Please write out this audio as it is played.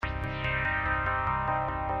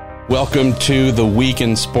Welcome to the Week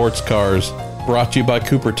in Sports Cars, brought to you by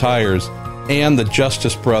Cooper Tires and the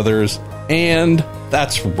Justice Brothers, and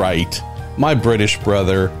that's right, my British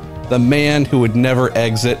brother, the man who would never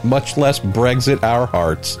exit, much less Brexit our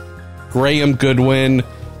hearts, Graham Goodwin.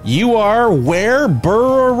 You are where?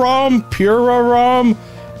 Buraram? Puraram?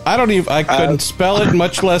 I couldn't spell it,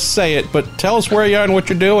 much less say it, but tell us where you are and what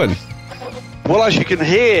you're doing. Well, as you can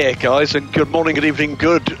hear, guys, and good morning, good evening,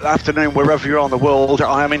 good afternoon, wherever you are in the world,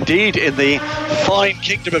 I am indeed in the fine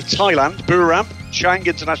kingdom of Thailand, Buriram, Chang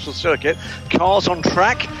International Circuit. Cars on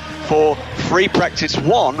track for free practice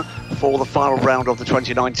 1 for the final round of the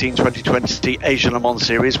 2019-2020 Asian Le Mans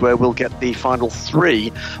Series, where we'll get the final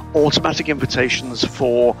 3 automatic invitations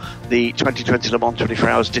for the 2020 Le Mans 24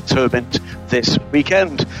 Hours determined this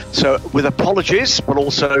weekend. So with apologies, but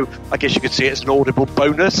also I guess you could see it as an audible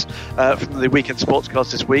bonus from the Weekend Sports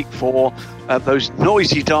Cars this week for those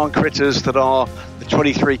noisy darn critters that are the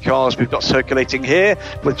 23 cars we've got circulating here,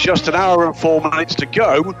 with just an hour and 4 minutes to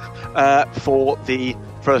go for the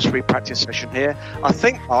first free practice session here. I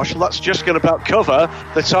think, Marshall, that's just going to about cover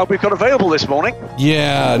the time we've got available this morning.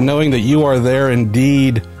 Yeah, knowing that you are there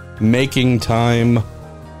indeed making time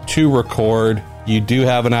to record. You do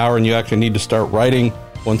have an hour and you actually need to start writing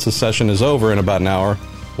once the session is over in about an hour.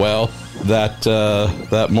 Well,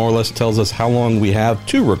 that more or less tells us how long we have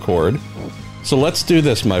to record. So let's do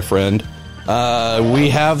this, my friend. We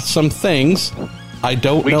have some things. I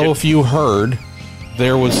don't know if you heard.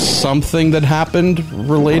 There was something that happened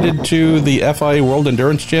related to the FIA World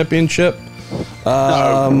Endurance Championship.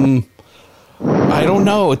 No. I don't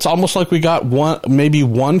know. It's almost like we got maybe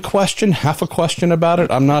one question, half a question about it.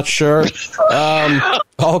 I'm not sure.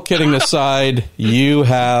 All kidding aside, you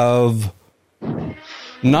have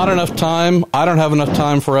not enough time. I don't have enough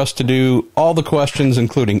time for us to do all the questions,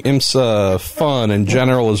 including IMSA, fun, and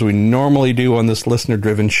general, as we normally do on this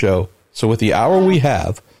listener-driven show. So with the hour we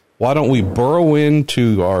have, why don't we burrow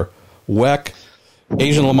into our WEC,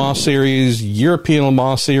 Asian Le Mans Series, European Le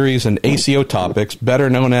Mans Series, and ACO topics,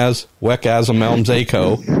 better known as WEC ASM ELMS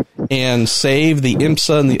ACO, and save the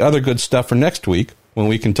IMSA and the other good stuff for next week, when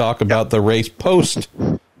we can talk about the race post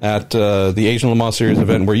at the Asian Le Mans Series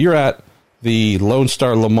event where you're at, the Lone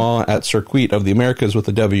Star Le Mans at Circuit of the Americas with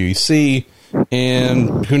the WEC,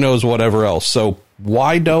 and who knows whatever else. So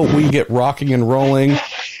why don't we get rocking and rolling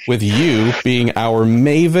with you being our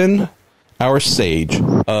maven, our sage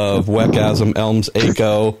of WEC ASM ELMS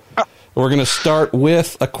ACO. We're going to start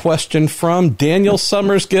with a question from Daniel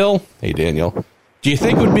Summersgill. Hey, Daniel. Do you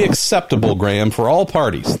think it would be acceptable, Graham, for all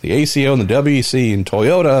parties, the ACO and the WEC and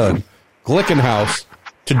Toyota and Glickenhaus,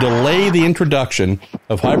 to delay the introduction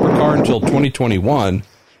of Hypercar until 2021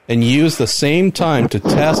 and use the same time to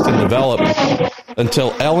test and develop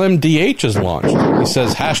until LMDH is launched? He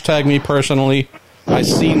says, hashtag me personally, I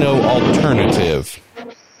see no alternative.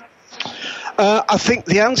 I think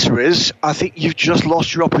the answer is, I think you've just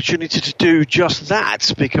lost your opportunity to do just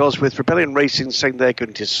that, because with Rebellion Racing saying they're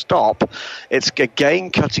going to stop, it's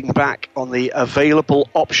again cutting back on the available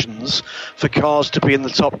options for cars to be in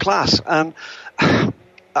the top class. And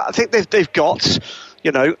I think they've got,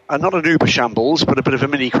 not an uber shambles, but a bit of a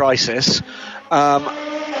mini crisis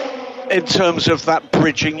in terms of that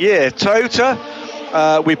bridging year.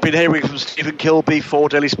 Toyota, we've been hearing from Stephen Kilby for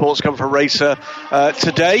Daily Sports Comfort Racer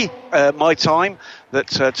today, my time, that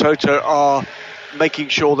Toyota are making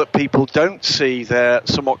sure that people don't see their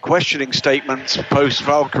somewhat questioning statements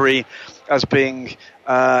post-Valkyrie as being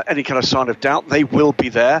any kind of sign of doubt. They will be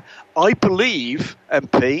there. I believe,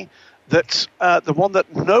 MP, that the one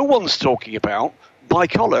that no one's talking about,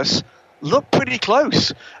 Bicolis, looked pretty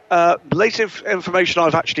close. Latest information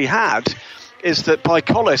I've actually had is that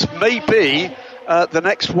Bicolis may be the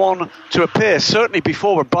next one to appear, certainly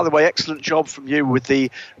before. And by the way, excellent job from you with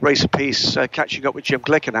the Racer piece, catching up with Jim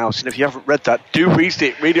Glickenhaus. And if you haven't read that, do read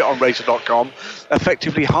it on Racer.com.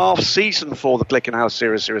 Effectively half season for the Glickenhaus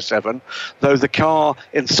Series 07, though the car,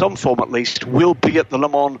 in some form at least, will be at the Le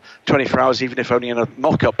Mans 24 Hours, even if only in a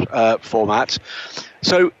mock-up format.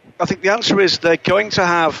 So I think the answer is they're going to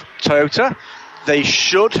have Toyota. They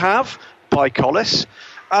should have Bicolis.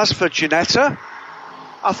 As for Ginetta,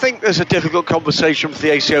 I think there's a difficult conversation for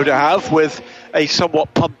the ACO to have with a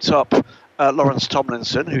somewhat pumped-up Lawrence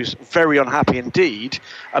Tomlinson, who's very unhappy indeed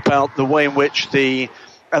about the way in which the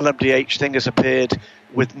LMDH thing has appeared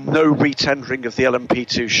with no retendering of the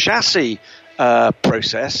LMP2 chassis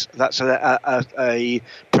process. That's a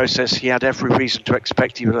process he had every reason to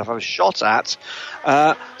expect he would have a shot at.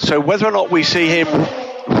 So whether or not we see him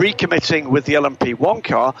recommitting with the LMP1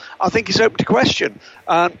 car, I think is open to question.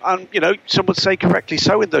 And some would say correctly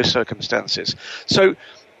so in those circumstances. So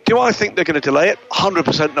Do I think they're going to delay it?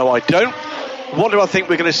 100% no, I don't. What do I think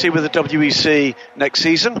we're going to see with the WEC next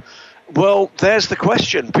season? Well, there's the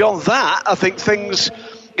question. Beyond that, I think things,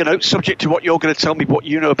 subject to what you're going to tell me, what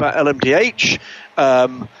you know about LMDH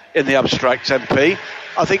in the abstract MP,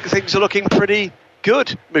 I think things are looking pretty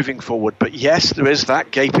good moving forward. But yes, there is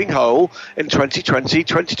that gaping hole in 2020,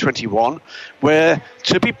 2021, where,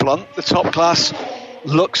 to be blunt, the top class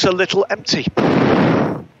looks a little empty.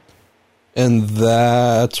 And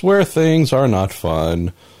that's where things are not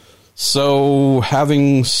fun. So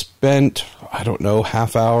having spent, I don't know,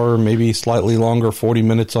 half hour, maybe slightly longer, 40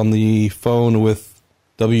 minutes on the phone with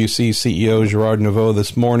WC CEO Gerard Neveu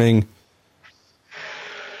this morning,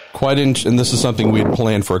 and this is something we had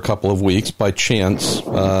planned for a couple of weeks. By chance,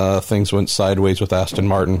 things went sideways with Aston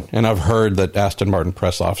Martin. And I've heard that Aston Martin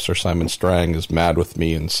press officer Simon Strang is mad with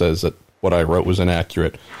me and says that what I wrote was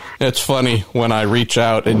inaccurate. It's funny when I reach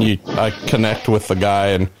out and I connect with the guy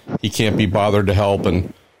and he can't be bothered to help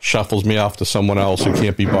and shuffles me off to someone else who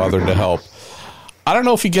can't be bothered to help. I don't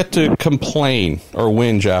know if you get to complain or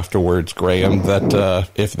whinge afterwards, Graham, that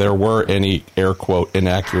if there were any air quote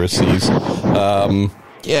inaccuracies.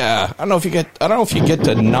 I don't know if you get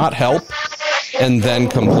to not help and then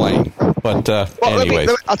complain. But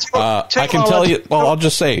anyways, I can tell you. Well, I'll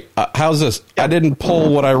just say, how's this? I didn't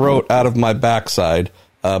pull what I wrote out of my backside.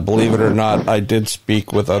 Believe it or not, I did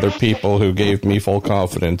speak with other people who gave me full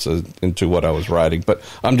confidence into what I was writing. But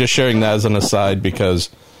I'm just sharing that as an aside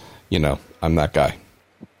because, I'm that guy.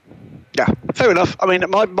 Yeah, fair enough. I mean,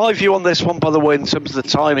 my view on this one, by the way, in terms of the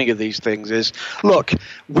timing of these things is, look,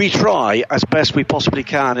 we try as best we possibly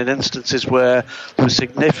can in instances where there are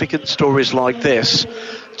significant stories like this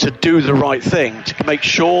to do the right thing, to make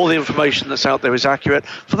sure the information that's out there is accurate.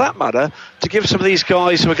 For that matter, to give some of these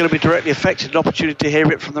guys who are going to be directly affected an opportunity to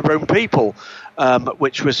hear it from their own people,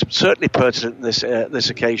 which was certainly pertinent in this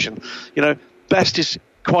occasion. Best is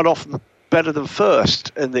quite often better than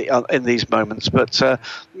first in these moments. But I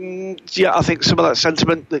think some of that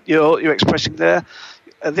sentiment that you're expressing there,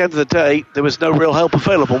 at the end of the day, there was no real help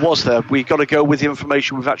available, was there? We got to go with the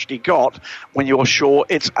information we've actually got when you're sure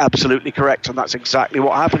it's absolutely correct, and that's exactly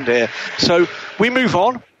what happened here. So we move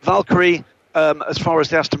on. Valkyrie, as far as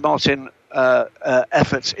the Aston Martin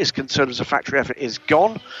effort is concerned, as a factory effort, is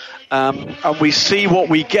gone. And we see what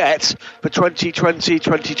we get for 2020,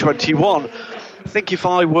 2021. I think if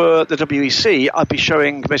I were the WEC, I'd be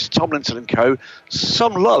showing Mr. Tomlinson and co.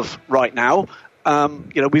 some love right now.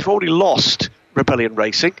 We've already lost Rebellion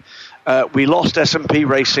Racing. We lost S&P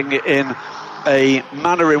Racing in a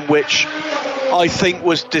manner in which I think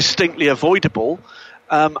was distinctly avoidable.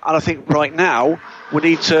 And I think right now we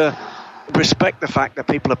need to respect the fact that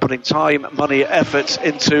people are putting time, money, efforts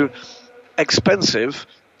into expensive,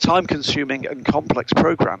 time-consuming and complex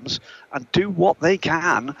programs and do what they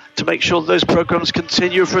can to make sure those programs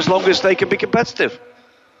continue for as long as they can be competitive.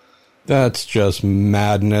 That's just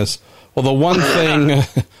madness. Well, the one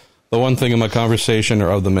thing in my conversation, or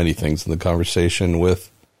of the many things in the conversation with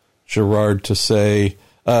Gerard to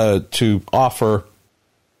offer,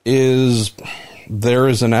 is there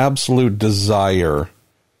is an absolute desire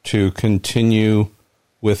to continue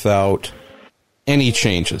without any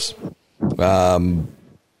changes.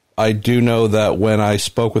 I do know that when I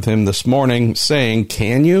spoke with him this morning saying,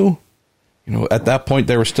 can you? At that point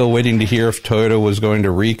they were still waiting to hear if Toyota was going to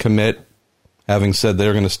recommit, having said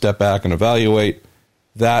they're going to step back and evaluate.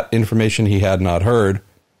 That information he had not heard.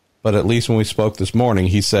 But at least when we spoke this morning,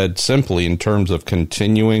 he said simply in terms of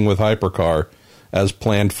continuing with Hypercar as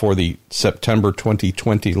planned for the September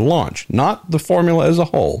 2020 launch, not the formula as a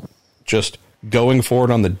whole, just going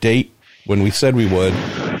forward on the date when we said we would.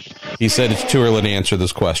 He said it's too early to answer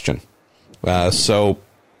this question. So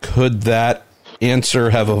could that answer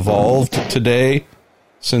have evolved today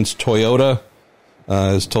since Toyota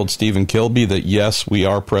has told Stephen Kilby that, yes, we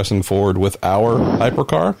are pressing forward with our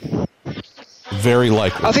hypercar? Very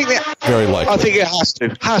likely. Very likely. I think it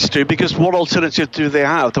has to, because what alternative do they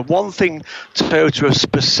have? The one thing Toyota has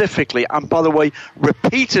specifically, and by the way,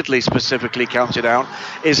 repeatedly specifically counted out,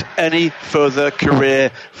 is any further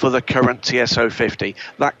career for the current TS050.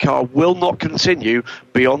 That car will not continue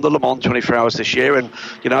beyond the Le Mans 24 Hours this year. And,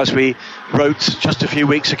 as we wrote just a few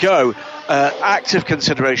weeks ago, active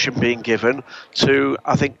consideration being given to,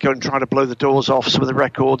 I think, go and try to blow the doors off some of the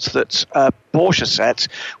records that Porsche set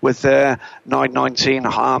with their 919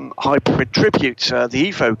 hybrid tribute,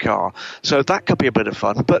 the Evo car. So that could be a bit of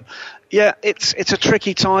fun. But yeah, it's a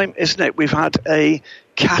tricky time, isn't it? We've had a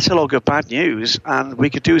catalogue of bad news, and we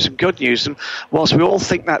could do some good news. And whilst we all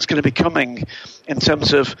think that's going to be coming in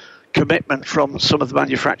terms of commitment from some of the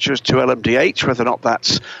manufacturers to LMDH, whether or not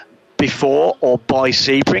that's before or by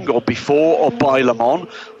Sebring or before or by Le Mans.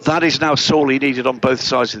 That is now sorely needed on both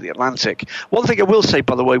sides of the Atlantic. One thing I will say,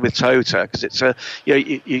 by the way, with Toyota, because it's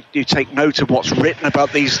you take note of what's written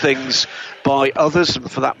about these things by others,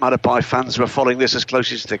 and for that matter by fans who are following this as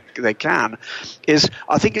close as they can, is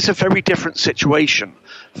I think it's a very different situation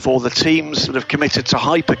for the teams that have committed to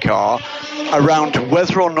hypercar around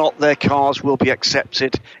whether or not their cars will be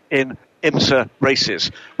accepted in IMSA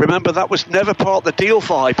races. Remember, that was never part of the deal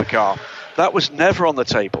for hypercar. That was never on the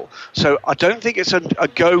table. So I don't think it's a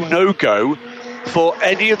go, no-go for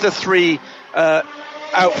any of the three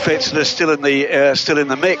outfits that are still in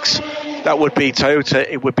the mix. That would be Toyota,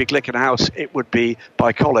 it would be Glickenhaus, it would be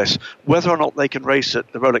by Collis. Whether or not they can race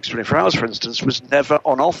at the Rolex 24 Hours, for instance, was never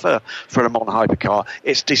on offer for a Le Mans hypercar.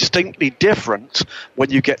 It's distinctly different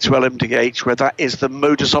when you get to LMDH, where that is the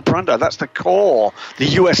modus operandi. That's the core, the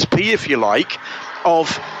USP, if you like,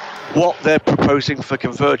 of what they're proposing for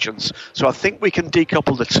convergence. So I think we can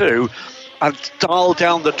decouple the two and dial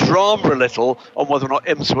down the drama a little on whether or not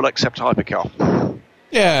IMSA will accept hypercar.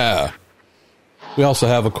 Yeah. We also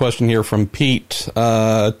have a question here from Pete,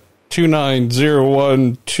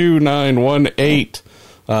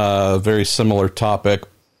 29012918. Very similar topic.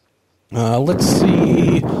 Let's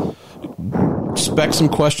see. Expect some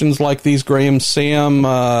questions like these, Graham. Sam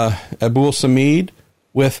Abul Samid,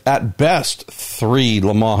 with at best 3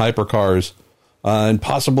 Le Mans hypercars and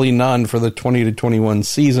possibly none for the 20 to 21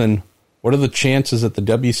 season. What are the chances that the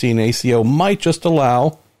WC and ACO might just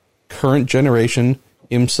allow current generation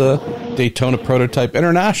IMSA Daytona Prototype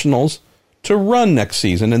Internationals to run next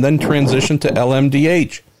season and then transition to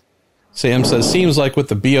LMDH? Sam says, seems like with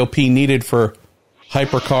the BOP needed for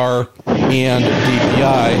hypercar and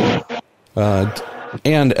DPI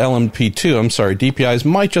and LMP2, DPIs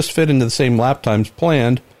might just fit into the same lap times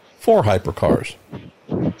planned for hypercars.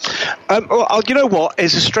 Well, you know what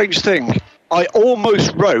is a strange thing? I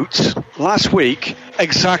almost wrote last week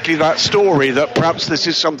exactly that story, that perhaps this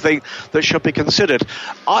is something that should be considered.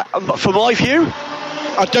 For my view,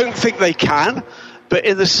 I don't think they can, but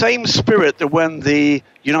in the same spirit that when the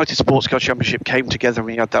United Sports Car Championship came together and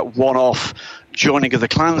we had that one-off joining of the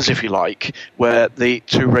clans, if you like, where the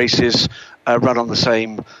two races ran on the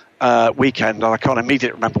same weekend, and I can't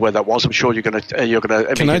immediately remember where that was. I'm sure you're going to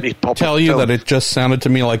immediately pop up. Can I tell you that it just sounded to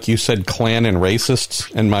me like you said clan and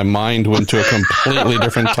racists, and my mind went to a completely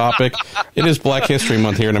different topic. It is Black History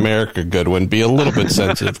Month here in America, Goodwin. Be a little bit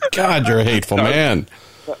sensitive. God, you're a hateful man.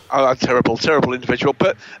 I'm a terrible, terrible individual.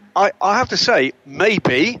 But I have to say,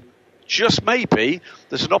 maybe, just maybe,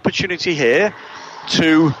 there's an opportunity here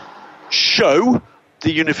to show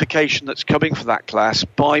the unification that's coming for that class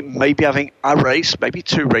by maybe having a race, maybe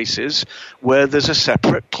 2 races, where there's a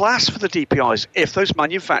separate class for the DPIs. If those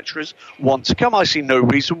manufacturers want to come, I see no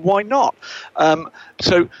reason why not.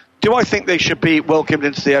 So do I think they should be welcomed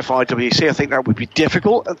into the FIWC? I think that would be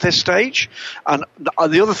difficult at this stage. And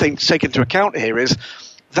the other thing to take into account here is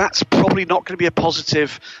that's probably not going to be a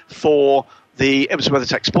positive for the IMSA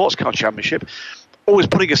WeatherTech Sports Car Championship. Always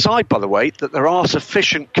putting aside, by the way, that there are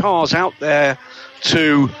sufficient cars out there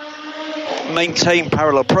to maintain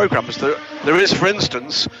parallel programs. There is, for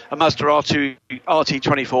instance, a Mazda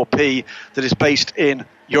RT24P that is based in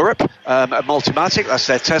Europe, a Multimatic. That's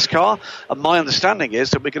their test car. And my understanding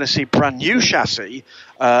is that we're going to see brand new chassis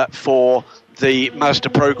for the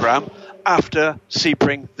Mazda program after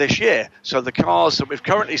Sebring this year. So the cars that we're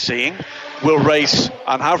currently seeing will race,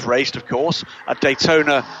 and have raced, of course, at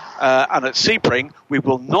Daytona and at Sebring. We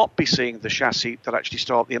will not be seeing the chassis that actually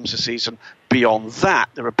start the IMSA season. Beyond that,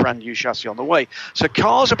 there are brand new chassis on the way. So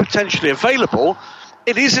cars are potentially available.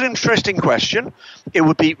 It is an interesting question. It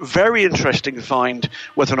would be very interesting to find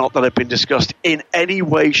whether or not that had been discussed in any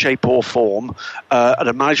way, shape or form at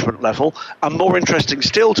a management level. And more interesting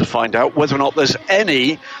still to find out whether or not there's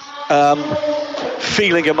any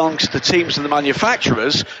feeling amongst the teams and the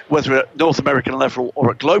manufacturers, whether at North American level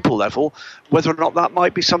or at global level, whether or not that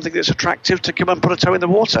might be something that's attractive to come and put a toe in the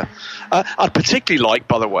water. I'd particularly like,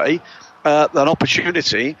 by the way, an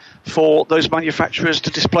opportunity for those manufacturers to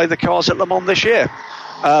display the cars at Le Mans this year.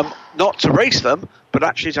 Not to race them, but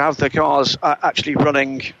actually to have their cars actually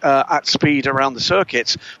running at speed around the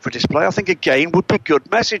circuits for display. I think, again, would be good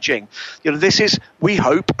messaging. This is, we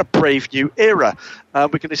hope, a brave new era. We're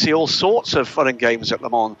going to see all sorts of fun and games at Le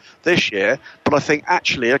Mans this year, but I think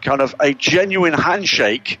actually a kind of a genuine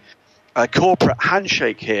handshake, a corporate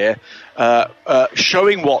handshake here,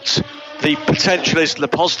 showing what the potential is, the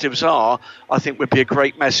positives are, I think would be a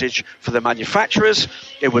great message for the manufacturers.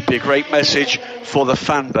 It would be a great message for the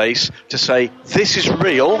fan base to say, this is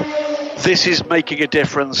real, this is making a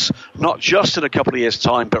difference, not just in a couple of years'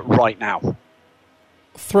 time, but right now.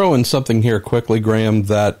 throw in something here quickly, Graham,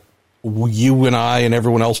 that you and I and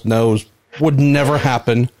everyone else knows would never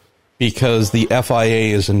happen because the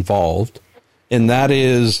FIA is involved. And that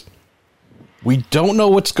is, we don't know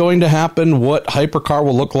what's going to happen, what hypercar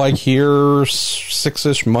will look like here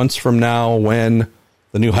 6-ish months from now when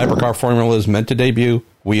the new hypercar formula is meant to debut.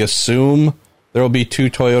 We assume there will be 2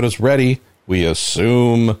 Toyotas ready. We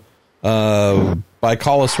assume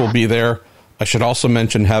Baikallis will be there. I should also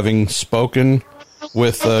mention, having spoken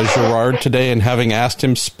with Gerard today and having asked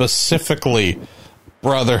him specifically,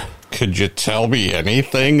 brother, could you tell me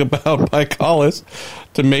anything about Baikallis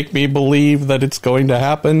to make me believe that it's going to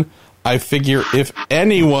happen? I figure if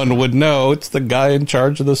anyone would know, it's the guy in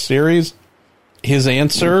charge of the series. His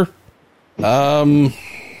answer, let's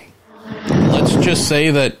just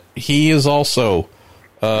say that he is also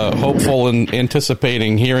hopeful and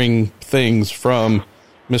anticipating hearing things from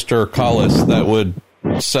Mr. Collis that would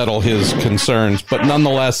settle his concerns. But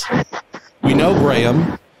nonetheless, we know,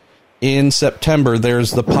 Graham, in September,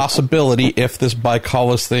 there's the possibility, if this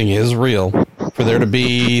Baikallis thing is real, for there to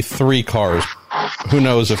be 3 cars. Who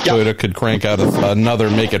knows if Toyota could crank out another,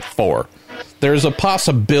 make it 4. There's a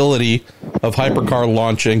possibility of hypercar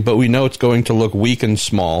launching, but we know it's going to look weak and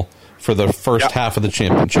small for the first half of the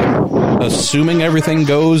championship. Assuming everything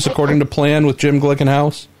goes according to plan with Jim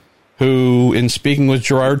Glickenhaus, who, in speaking with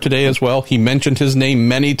Gerard today as well, he mentioned his name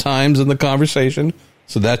many times in the conversation,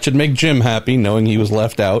 so that should make Jim happy, knowing he was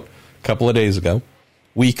left out a couple of days ago.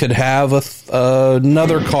 We could have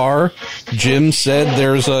another car. Jim said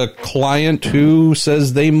there's a client who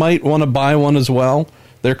says they might want to buy one as well.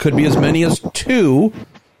 There could be as many as 2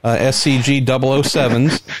 SCG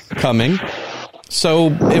 007s coming. So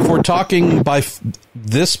if we're talking by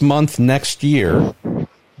this month next year,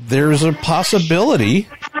 there's a possibility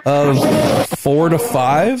of 4 to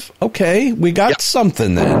 5. Okay, we got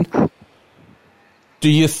something then. Do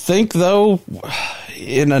you think, though,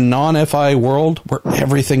 in a non-FI world where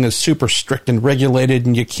everything is super strict and regulated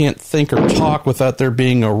and you can't think or talk without there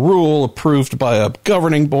being a rule approved by a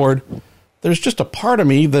governing board, there's just a part of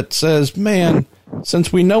me that says, man,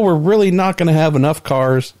 since we know we're really not going to have enough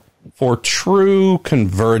cars for true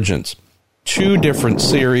convergence, 2 different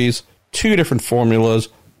series, 2 different formulas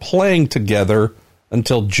playing together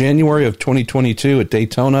until January of 2022 at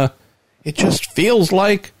Daytona, it just feels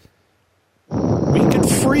like we could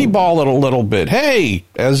freeball it a little bit. Hey,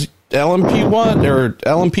 as LMP1 or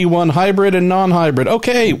LMP1 hybrid and non-hybrid,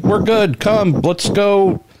 okay, we're good. Come, let's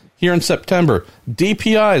go here in September.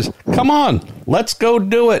 DPIs, come on, let's go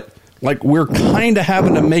do it. Like, we're kind of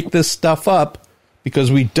having to make this stuff up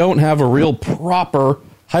because we don't have a real proper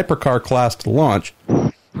hypercar class to launch.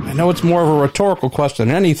 I know it's more of a rhetorical question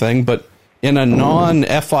than anything, but in a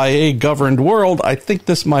non-FIA governed world, I think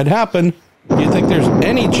this might happen. Do you think there's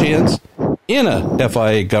any chance in a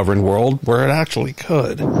FIA governed world where it actually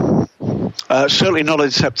could? Certainly not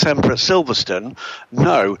in September at Silverstone.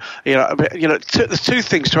 No. There's 2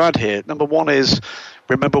 things to add here. Number one is,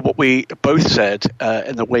 remember what we both said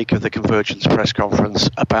in the wake of the Convergence press conference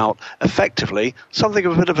about effectively something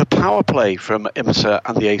of a bit of a power play from IMSA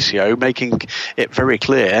and the ACO, making it very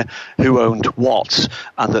clear who owned what,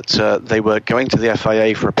 and that they were going to the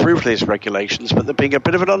FIA for approval of these regulations, but there being a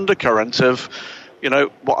bit of an undercurrent of,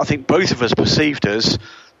 what I think both of us perceived as,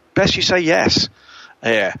 best you say yes.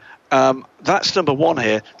 Yeah. That's number one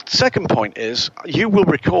here. Second point is, you will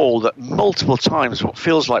recall that multiple times, what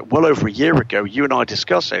feels like well over a year ago, you and I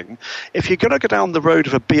discussing, if you're going to go down the road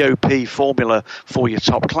of a BOP formula for your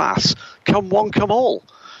top class, come one, come all.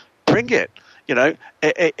 Bring it.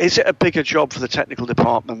 Is it a bigger job for the technical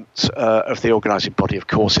department of the organising body? Of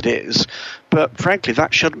course it is. But frankly,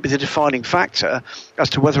 that shouldn't be the defining factor as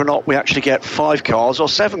to whether or not we actually get 5 cars or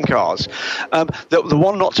 7 cars. The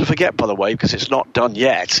one not to forget, by the way, because it's not done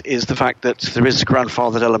yet, is the fact that there is a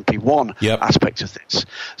grandfathered LMP1 aspect of this.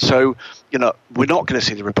 So, we're not going to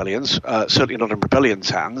see the rebellions, certainly not in Rebellion's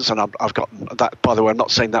hands. And I've got that, by the way, I'm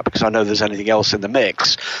not saying that because I know there's anything else in the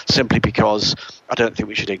mix, simply because I don't think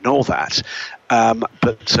we should ignore that.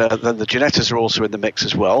 But then the Ginettas are also in the mix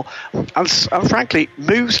as well. And frankly,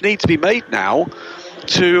 moves need to be made now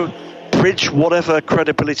to bridge whatever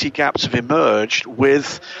credibility gaps have emerged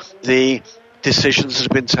with the decisions that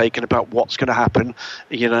have been taken about what's going to happen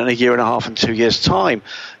in a year and a half and 2 years' time.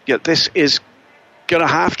 This is going to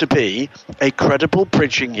have to be a credible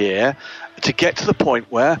bridging year to get to the point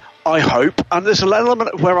where I hope, and there's an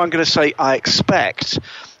element where I'm going to say I expect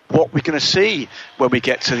what we're going to see when we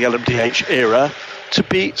get to the LMDH era to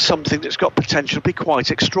be something that's got potential to be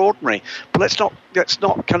quite extraordinary. But let's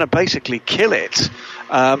not kind of basically kill it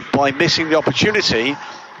by missing the opportunity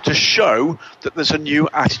to show that there's a new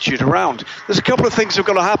attitude around. There's a couple of things that have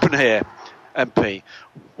got to happen here, MP.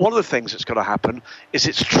 One of the things that's got to happen is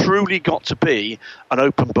it's truly got to be an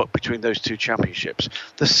open book between those two championships.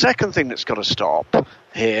 The second thing that's got to stop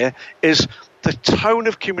here is the tone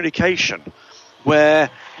of communication, where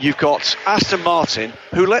you've got Aston Martin,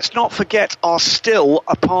 who, let's not forget, are still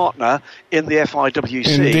a partner in the FIWC.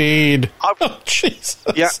 Indeed. Oh, Jesus.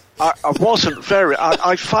 Yeah, I wasn't very...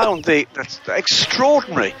 I found that's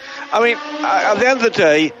extraordinary. I mean, at the end of the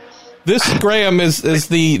day... This, Graham, is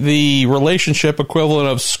the relationship equivalent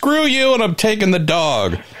of screw you and I'm taking the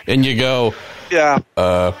dog. And you go, yeah.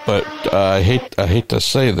 But I hate to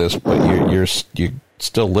say this, but you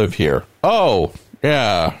still live here. Oh,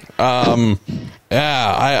 yeah.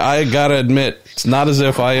 I gotta admit, it's not as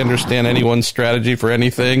if I understand anyone's strategy for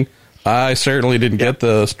anything. I certainly didn't get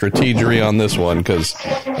the strategery on this one, because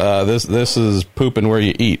this is pooping where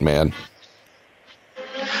you eat, man.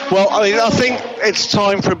 Well, I mean, I think it's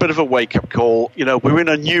time for a bit of a wake-up call. You know, we're in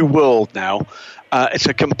a new world now. It's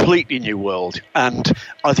a completely new world, and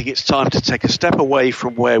I think it's time to take a step away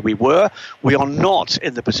from where we were. We are not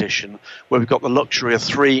in the position where we've got the luxury of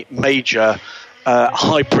three major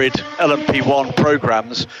hybrid LMP1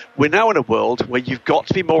 programs. We're now in a world where you've got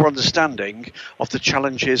to be more understanding of the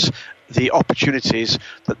challenges, the opportunities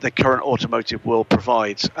that the current automotive world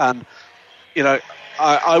provides. And, you know,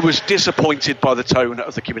 I was disappointed by the tone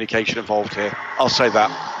of the communication involved here. I'll say that.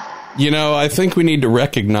 You know, I think we need to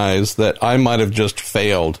recognize that I might have just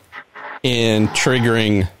failed in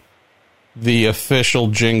triggering the official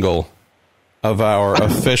jingle of our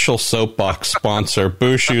official soapbox sponsor,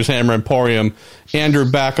 Bushu's Hammer Emporium. Andrew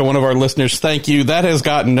Bacca, one of our listeners, thank you. That has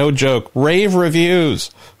gotten, no joke, rave reviews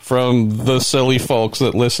from the silly folks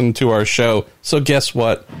that listen to our show. So guess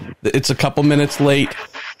what? It's a couple minutes late.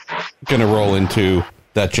 Going to roll into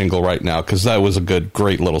that jingle right now, because that was a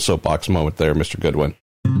great little soapbox moment there, Mr. Goodwin.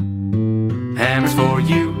 Hammers for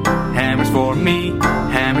you, hammers for me,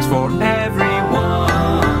 hammers for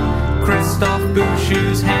everyone. Christoph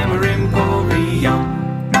Bushu's Hammer Emporium.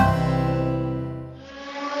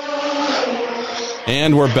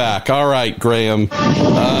 And we're back. All right, Graham.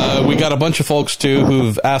 We got a bunch of folks, too,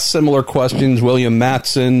 who've asked similar questions. William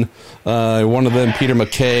Matson, one of them, Peter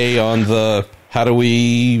McKay, on the how do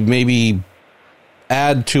we maybe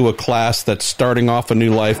add to a class that's starting off a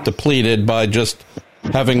new life depleted by just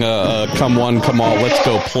having a come one, come all, let's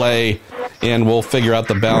go play, and we'll figure out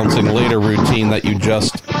the balancing later routine that you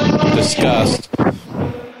just discussed.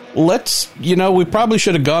 We probably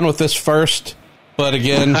should have gone with this first, but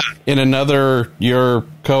again, in another, your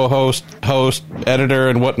co-host, host, editor,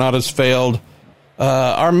 and whatnot has failed.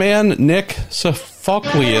 Our man, Nick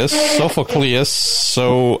Sophocleus,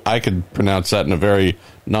 so I could pronounce that in a very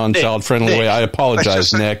non-child-friendly way. I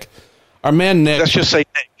apologize, Nick. Our man, Nick. Let's just say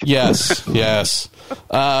Nick. Yes.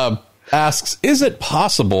 Asks, is it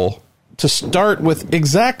possible to start with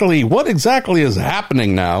what exactly is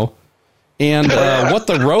happening now and what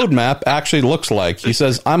the roadmap actually looks like? He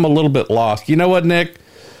says, I'm a little bit lost. You know what, Nick?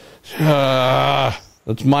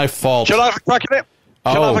 That's my fault. Shall I have a crack at it?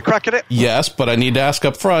 Shall I have a crack at it? Yes, but I need to ask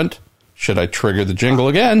up front. Should I trigger the jingle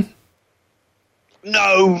again?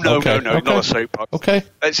 No, not a soapbox. Okay.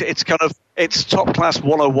 It's top class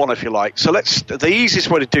 101, if you like. So the easiest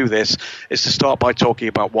way to do this is to start by talking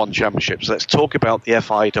about one championship. So let's talk about the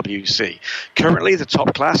FIWC. Currently, the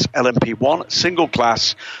top class, LMP1, single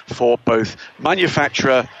class for both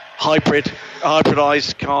manufacturer,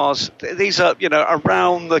 hybridized cars. These are,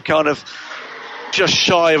 around the kind of just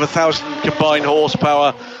shy of 1,000 combined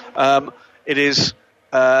horsepower. It is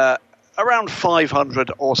around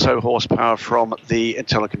 500 or so horsepower from the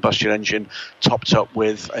internal combustion engine, topped up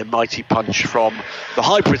with a mighty punch from the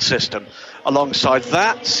hybrid system. Alongside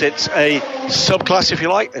that sits a subclass, if you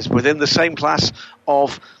like, is within the same class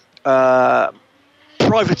of privateer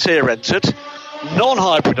entered,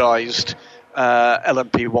 non-hybridized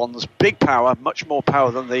LMP1s, big power, much more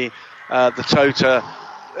power than the Tota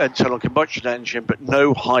internal combustion engine, but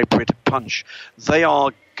no hybrid punch. They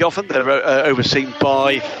are governed, they're overseen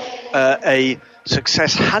by a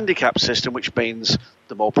success handicap system, which means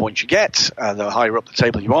the more points you get, the higher up the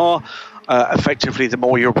table you are, effectively the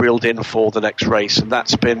more you're reeled in for the next race. And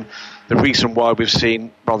that's been the reason why we've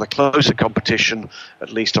seen rather closer competition,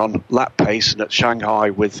 at least on lap pace and at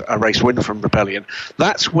Shanghai, with a race win from Rebellion.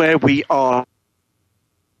 That's where we are at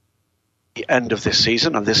the end of this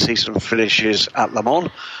season, and this season finishes at Le Mans.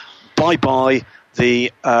 Bye-bye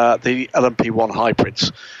the LMP1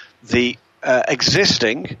 hybrids. The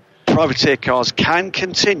existing privateer cars can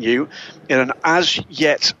continue in an as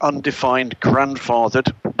yet undefined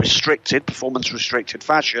grandfathered performance-restricted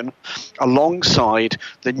fashion, alongside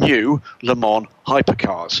the new Le Mans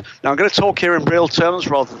hypercars. Now, I'm going to talk here in real terms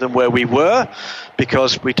rather than where we were,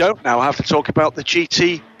 because we don't now have to talk about the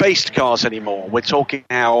GT-based cars anymore. We're talking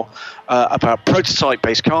now about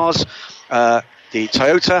prototype-based cars, the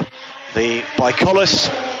Toyota, the Bicolis,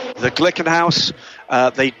 the Glickenhaus.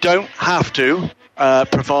 They don't have to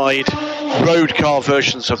provide road car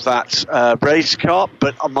versions of that race car,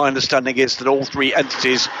 but my understanding is that all three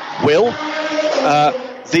entities will.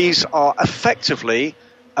 These are effectively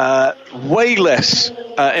way less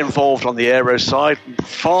involved on the aero side,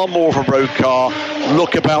 far more of a road car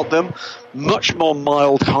look about them, much more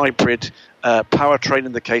mild hybrid powertrain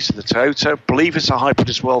in the case of the Toyota. I believe it's a hybrid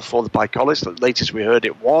as well for the Bicolis. The latest we heard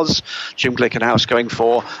it was. Jim Glickenhaus going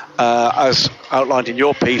for, as outlined in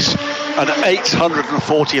your piece, an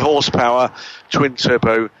 840 horsepower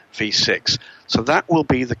twin-turbo V6. So that will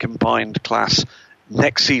be the combined class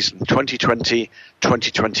next season,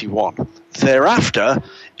 2020-2021. Thereafter,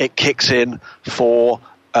 it kicks in for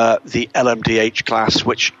the LMDH class,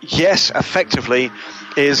 which, yes, effectively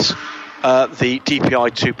is the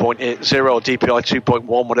DPI 2.0 or DPI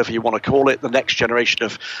 2.1, whatever you want to call it, the next generation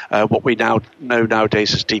of what we now know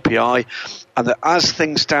nowadays as DPI. And that as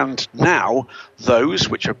things stand now, those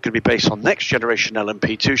which are going to be based on next generation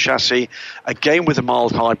LMP2 chassis, again with a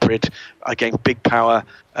mild hybrid, again big power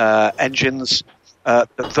engines,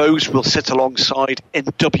 those will sit alongside in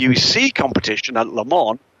WEC competition at Le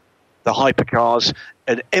Mans, the hypercars,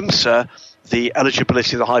 and IMSA. The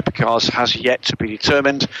eligibility of the hypercars has yet to be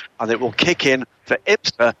determined, and it will kick in for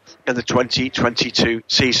IMSA in the 2022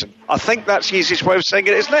 season. I think that's the easiest way of saying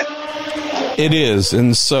it, isn't it? It is.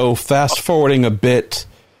 And so fast forwarding a bit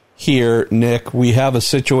here, Nick, we have a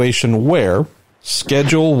situation where,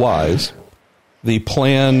 schedule-wise, the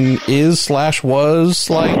plan is/was,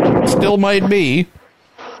 still might be,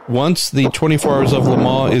 once the 24 Hours of Le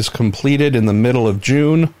Mans is completed in the middle of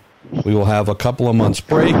June, we will have a couple of months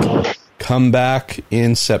break, come back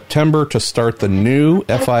in September to start the new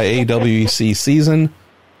FIA WEC season.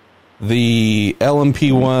 The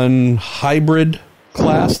LMP1 hybrid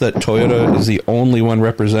class that Toyota is the only one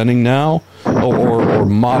representing now, or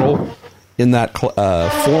model in that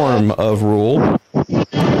form of rule,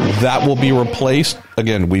 that will be replaced,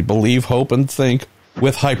 again, we believe, hope, and think,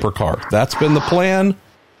 with hypercar. That's been the plan.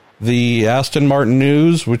 The Aston Martin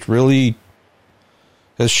news, which really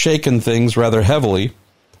has shaken things rather heavily,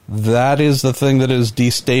 that is the thing that has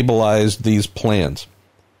destabilized these plans.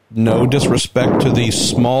 No disrespect to the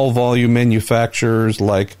small volume manufacturers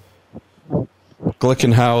like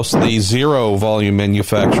Glickenhaus, the zero volume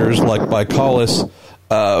manufacturers like Bicolis.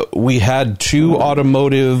 We had two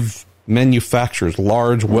automotive manufacturers,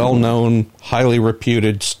 large, well-known, highly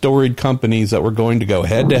reputed, storied companies that were going to go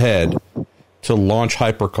head-to-head to launch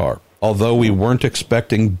hypercar. Although we weren't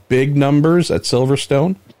expecting big numbers at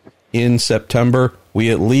Silverstone in September, we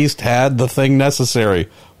at least had the thing necessary.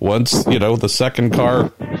 Once, the second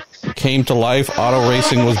car came to life, auto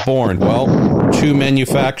racing was born. Well, two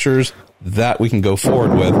manufacturers that we can go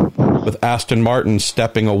forward with Aston Martin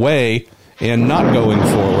stepping away and not going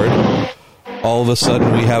forward. All of a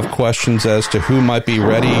sudden, we have questions as to who might be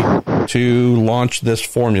ready to launch this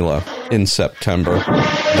formula in September.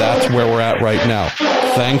 That's where we're at right now.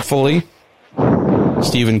 Thankfully,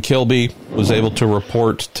 Stephen Kilby was able to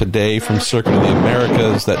report today from Circuit of the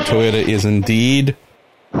Americas that Toyota is indeed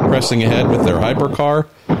pressing ahead with their hypercar.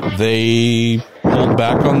 They pulled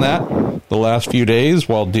back on that the last few days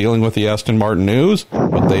while dealing with the Aston Martin news,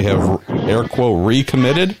 but they have, air quote,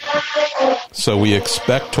 recommitted. So we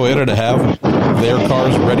expect Toyota to have their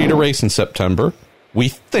cars ready to race in September. We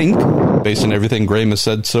think, based on everything Graham has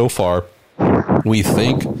said so far, we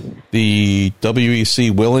think the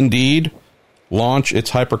WEC will indeed launch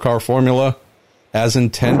its hypercar formula as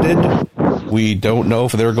intended. We don't know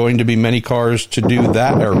if there are going to be many cars to do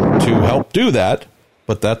that or to help do that,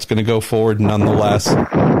 but that's going to go forward nonetheless.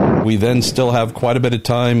 We then still have quite a bit of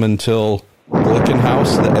time until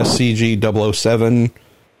Glickenhaus, the SCG 007,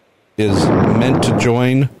 is meant to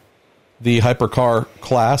join the hypercar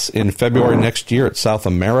class in February next year at South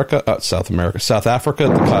Africa at the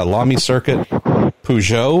Kyalami circuit.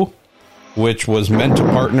 Peugeot, which was meant to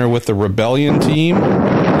partner with the Rebellion team,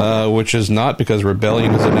 which is not, because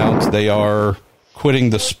Rebellion has announced they are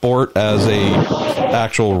quitting the sport as a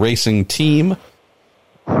actual racing team.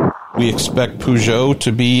 We expect Peugeot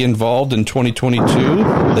to be involved in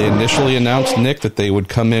 2022. They initially announced, Nick, that they would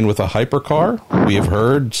come in with a hypercar. We have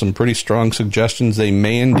heard some pretty strong suggestions they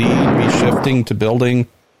may indeed be shifting to building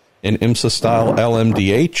an IMSA-style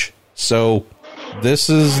LMDH. So this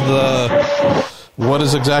is the What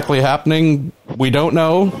is exactly happening? We don't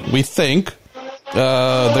know. We think.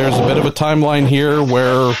 There's a bit of a timeline here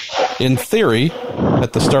where, in theory,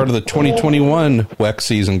 at the start of the 2021 WEC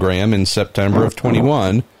season, Graham, in September of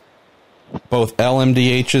 21, both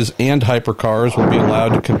LMDHs and hypercars will be allowed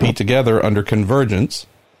to compete together under convergence.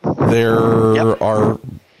 There are,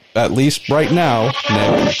 at least right now,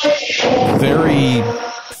 Nick, very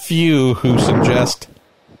few who suggest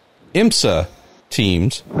IMSA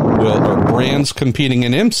teams or brands competing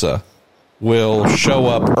in IMSA will show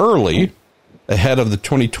up early ahead of the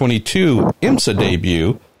 2022 IMSA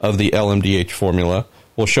debut of the LMDH formula,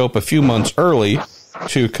 will show up a few months early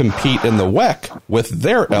to compete in the WEC with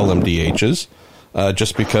their LMDHs,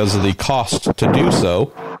 just because of the cost to do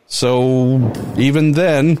so. So even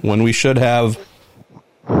then, when we should have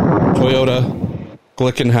Toyota,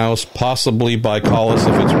 Glickenhaus, possibly Bicalis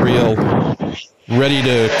if it's real, ready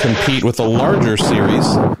to compete with a larger series,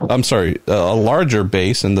 a larger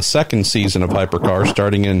base in the second season of Hypercar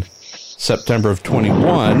starting in September of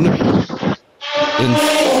 21,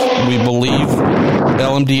 we believe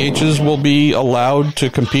LMDHs will be allowed to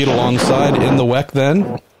compete alongside in the WEC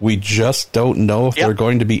then. We just don't know if there are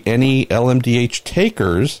going to be any LMDH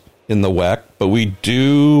takers in the WEC, but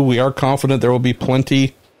we are confident there will be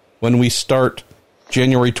plenty when we start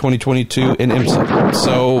January 2022 in IMSA.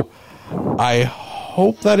 So I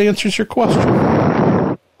hope that answers your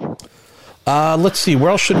question. Let's see, where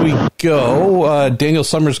else should we go? Daniel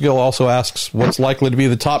Summersgill also asks, what's likely to be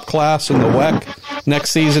the top class in the WEC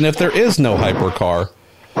next season if there is no hypercar?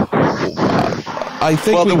 I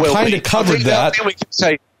think we kind of covered that. We can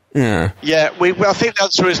say, I think the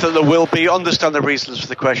answer is that there will be. Understand the reasons for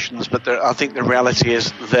the questions, but I think the reality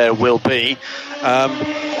is there will be.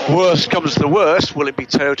 Worst comes to the worst, will it be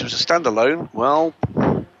Toyota as a standalone? Well,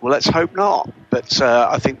 let's hope not. But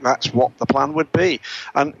I think that's what the plan would be.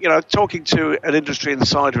 And, talking to an industry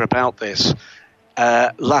insider about this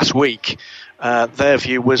last week, their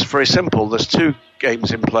view was very simple. There's two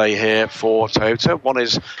games in play here for Toyota. One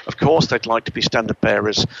is, of course, they'd like to be standard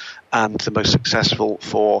bearers and the most successful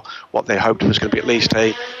for what they hoped was going to be at least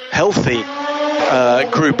a healthy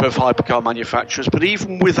group of hypercar manufacturers. But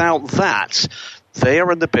even without that, they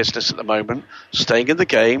are in the business at the moment, staying in the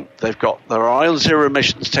game. They've got their eye on zero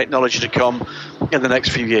emissions technology to come in the next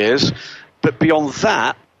few years. But beyond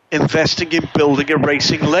that, investing in building a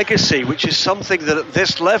racing legacy, which is something that at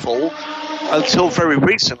this level, until very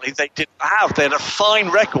recently, they didn't have. They had a fine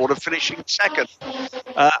record of finishing second.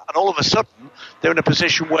 And all of a sudden, they're in a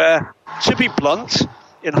position where, to be blunt,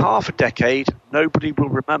 in half a decade, nobody will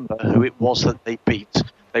remember who it was that they beat.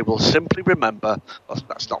 They will simply remember, well,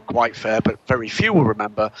 that's not quite fair, but very few will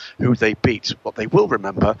remember who they beat. What they will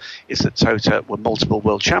remember is that Toyota were multiple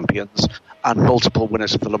world champions and multiple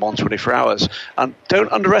winners of the Le Mans 24 Hours. And don't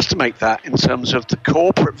underestimate that in terms of the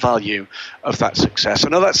corporate value of that success. I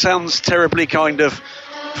know that sounds terribly kind of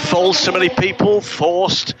false to many people,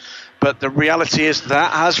 forced, but the reality is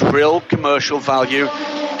that has real commercial value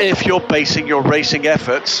if you're basing your racing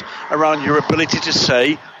efforts around your ability to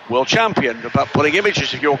say, world champion, about putting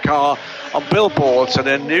images of your car on billboards and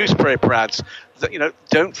in newspaper ads. That,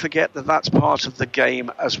 don't forget that that's part of the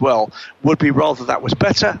game as well. Would we rather that was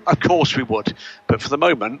better? Of course we would. But for the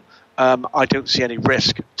moment, I don't see any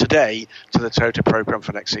risk today to the Toyota program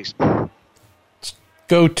for next season. Let's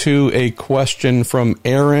go to a question from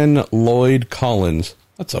Aaron Lloyd Collins.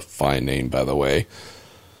 That's a fine name, by the way.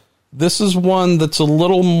 This is one that's a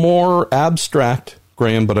little more abstract,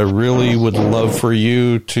 Graham, but I really would love for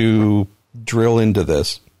you to drill into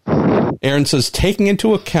this. Aaron says, taking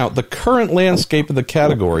into account the current landscape of the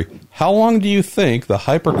category, how long do you think the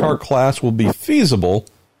hypercar class will be feasible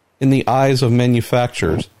in the eyes of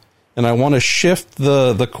manufacturers? And I want to shift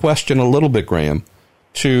the question a little bit, Graham,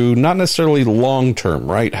 to not necessarily long-term,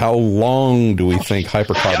 right? How long do we think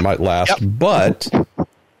hypercar might last? But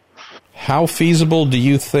how feasible do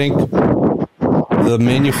you think the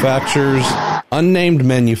manufacturers, unnamed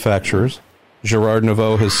manufacturers, Gerard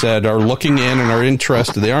Neveu has said, are looking in and are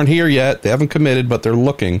interested? They aren't here yet. They haven't committed, but they're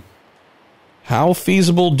looking. How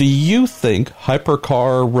feasible do you think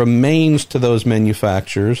hypercar remains to those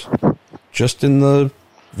manufacturers, just in the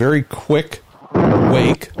very quick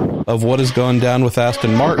wake of what has gone down with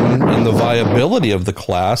Aston Martin and the viability of the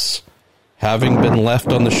class having been left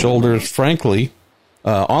on the shoulders, frankly,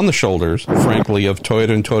 of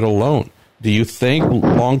Toyota and Toyota alone? Do you think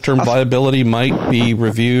long-term viability might be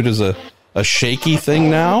reviewed as a shaky thing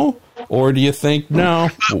now? Or do you think, no,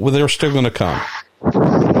 they're still going to come?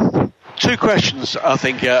 two questions, I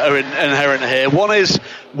think, are inherent here. One is,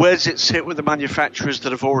 where does it sit with the manufacturers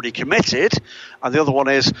that have already committed? And the other one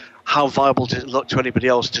is, how viable does it look to anybody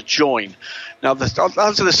else to join? Now, I'll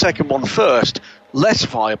answer the second one first. Less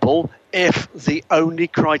viable if the only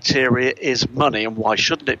criteria is money, and why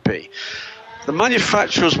shouldn't it be? The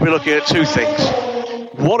manufacturers will be looking at two things.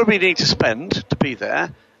 What do we need to spend to be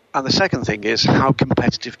there? And the second thing is, how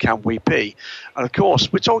competitive can we be? And of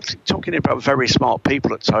course, we're talking about very smart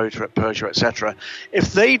people at Toyota, at Peugeot, etc.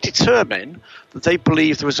 If they determine that they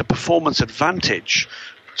believe there is a performance advantage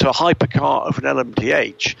to a hypercar over an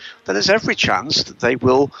LMDH, then there's every chance that they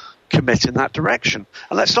will commit in that direction.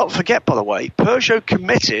 And let's not forget, by the way, Peugeot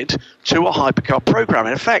committed to a hypercar program.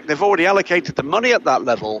 In effect, they've already allocated the money at that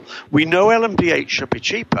level. We know LMDH should be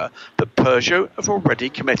cheaper, but Peugeot have already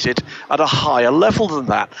committed at a higher level than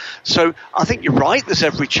that. So I think you're right, there's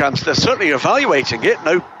every chance. They're certainly evaluating it,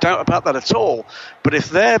 no doubt about that at all. But if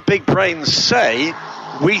their big brains say,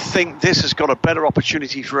 we think this has got a better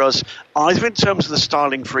opportunity for us, either in terms of the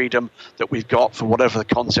styling freedom that we've got for whatever the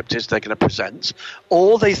concept is they're going to present,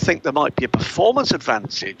 or they think there might be a performance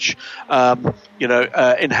advantage,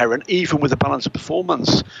 inherent, even with the balance of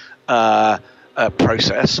performance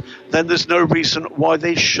process, then there's no reason why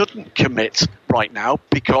they shouldn't commit right now,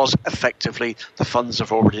 because effectively the funds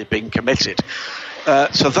have already been committed.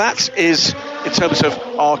 So that is in terms of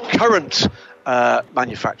our current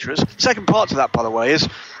manufacturers. Second part to that, by the way, is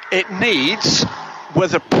it needs,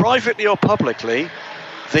 whether privately or publicly,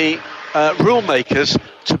 the rule makers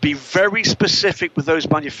to be very specific with those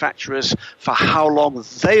manufacturers for how long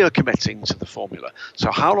they are committing to the formula.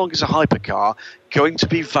 So how long is a hypercar going to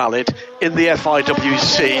be valid in the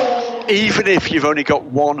FIWC, even if you've only got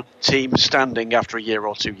one team standing after a year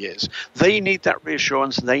or 2 years? They need that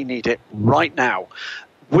reassurance, and they need it right now.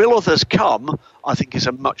 Will others come, I think, is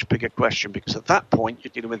a much bigger question, because at that point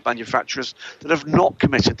you're dealing with manufacturers that have not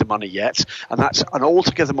committed the money yet, and that's an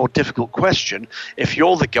altogether more difficult question if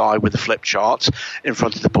you're the guy with the flip chart in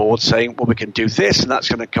front of the board saying, well, we can do this, and that's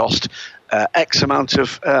going to cost X amount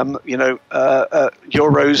of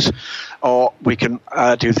euros, or we can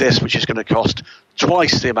do this, which is going to cost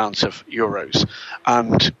twice the amount of euros.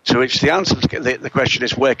 And to which the answer to the question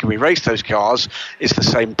is, where can we race those cars, is the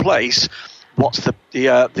same place. What's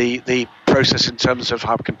the process in terms of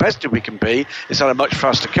how competitive we can be? Is that a much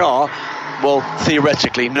faster car? Well,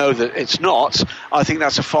 theoretically, no, that it's not. I think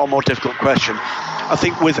that's a far more difficult question. I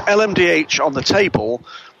think with LMDH on the table,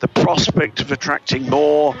 the prospect of attracting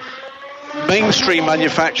more mainstream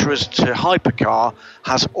manufacturers to hypercar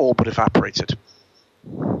has all but evaporated.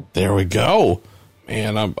 There we go.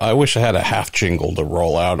 Man, I wish I had a half jingle to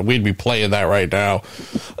roll out. We'd be playing that right now.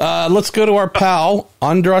 Let's go to our pal,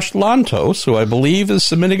 Andras Lantos, who I believe is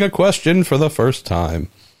submitting a question for the first time.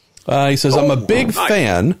 He says, I'm a big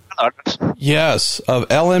fan, yes, of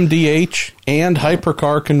LMDH and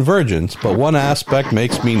hypercar convergence, but one aspect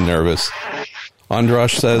makes me nervous.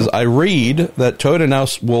 Andras says, I read that Toyota now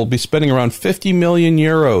will be spending around 50 million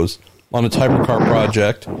euros on its hypercar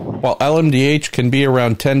project, while LMDH can be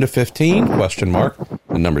around 10 to 15, ? The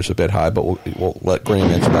number's a bit high, but we'll let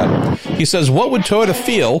Graham answer that. He says, what would Toyota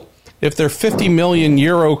feel if their 50 million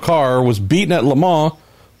euro car was beaten at Le Mans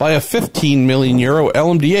by a 15 million euro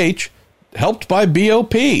LMDH helped by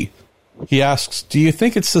BOP? He asks, do you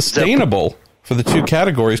think it's sustainable for the two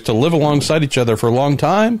categories to live alongside each other for a long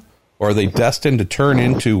time, or are they destined to turn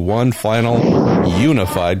into one final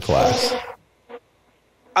unified class?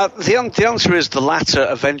 The answer is the latter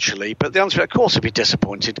eventually, but the answer, of course, would be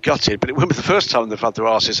disappointed, gutted, but it won't be the first time they've had their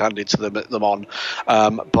arses handed to them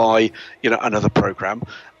by another program.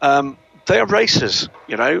 They are racers,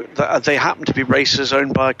 they happen to be racers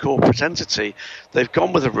owned by a corporate entity. They've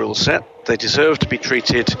gone with a rule set. They deserve to be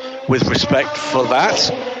treated with respect for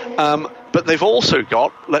that. But they've also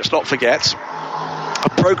got, let's not forget, a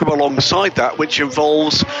program alongside that which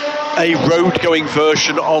involves a road-going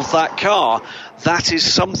version of that car. That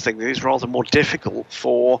is something that is rather more difficult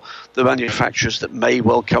for the manufacturers that may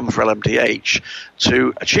well come for LMDH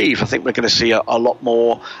to achieve. I think we're going to see a lot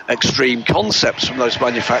more extreme concepts from those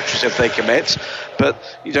manufacturers if they commit. But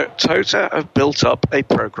Toyota have built up a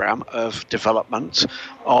program of development,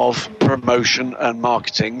 of promotion and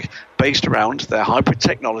marketing based around their hybrid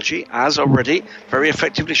technology, as already very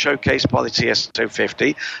effectively showcased by the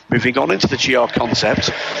TS250, moving on into the GR concept,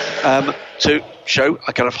 to show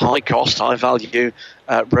a kind of high-cost, high-value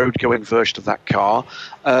road-going version of that car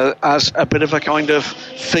as a bit of a kind of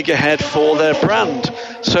figurehead for their brand.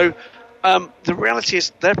 So the reality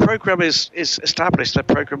is their program is established, their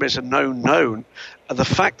program is a known. And the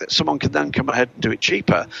fact that someone can then come ahead and do it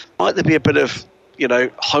cheaper, might there be a bit of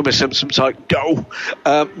Homer Simpson type go,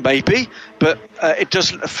 maybe, but it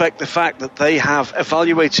doesn't affect the fact that they have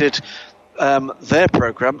evaluated their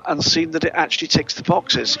program and seen that it actually ticks the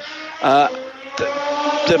boxes.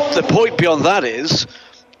 The point beyond that is,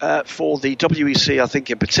 for the WEC, I think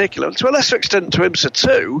in particular, and to a lesser extent to IMSA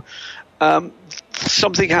too,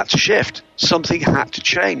 something had to shift, something had to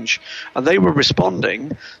change, and they were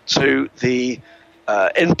responding to the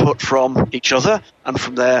input from each other and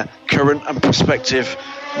from their current and prospective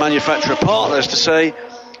manufacturer partners to say,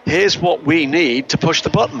 here's what we need to push the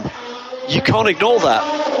button. You can't ignore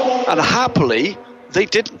that. And happily, they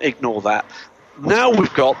didn't ignore that. Now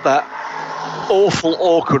we've got that awful,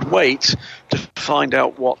 awkward wait to find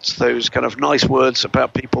out what those kind of nice words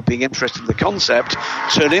about people being interested in the concept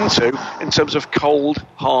turn into in terms of cold,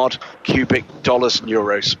 hard, cubic dollars and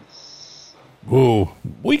euros. Ooh,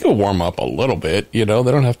 we could warm up a little bit. They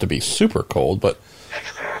don't have to be super cold, but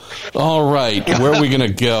all right, where are we going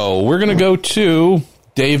to go? We're going to go to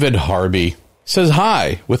David Harvey. Says,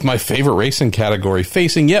 hi, with my favorite racing category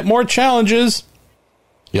facing yet more challenges.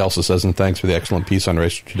 He also says, and thanks for the excellent piece on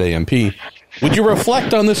Racer Today MP. Would you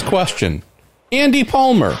reflect on this question? Andy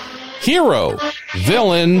Palmer, hero,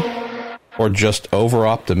 villain, or just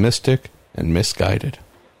over-optimistic and misguided?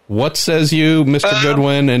 What says you, Mr.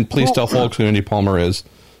 Goodwin? And please tell folks who Andy Palmer is.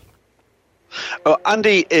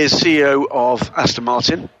 Andy is CEO of Aston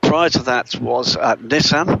Martin. Prior to that was at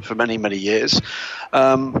Nissan for many, many years.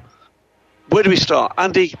 Where do we start?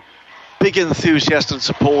 Andy, big enthusiast and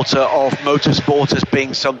supporter of motorsport as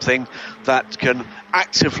being something that can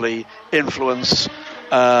actively influence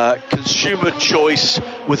consumer choice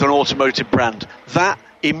with an automotive brand. That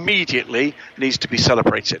immediately needs to be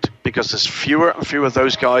celebrated because there's fewer and fewer of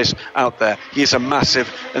those guys out there. He is a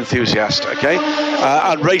massive enthusiast, okay?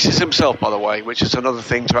 And races himself, by the way, which is another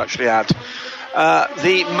thing to actually add.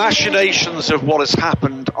 The machinations of what has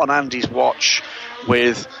happened on Andy's watch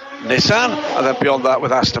with Nissan, and then beyond that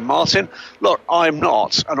with Aston Martin. Look, I'm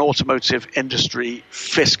not an automotive industry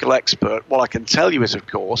fiscal expert. What I can tell you is, of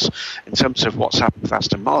course, in terms of what's happened with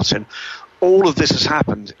Aston Martin, all of this has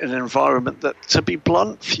happened in an environment that, to be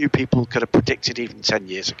blunt, few people could have predicted even 10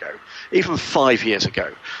 years ago, even 5 years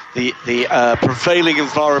ago. The prevailing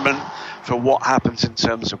environment for what happens in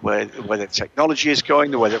terms of where the technology is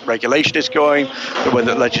going, the way that regulation is going, the way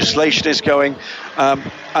that legislation is going.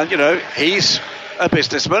 And, he's a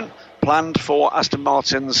businessman, planned for Aston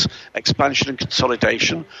Martin's expansion and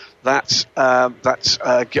consolidation. That's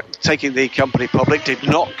taking the company public did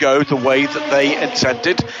not go the way that they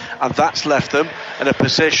intended, and that's left them in a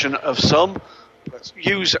position of let's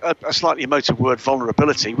use a slightly emotive word,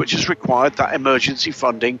 vulnerability, which has required that emergency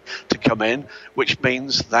funding to come in, which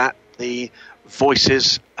means that the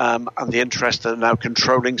voices and the interests that are now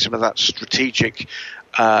controlling some of that strategic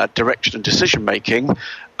direction and decision making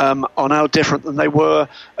are now different than they were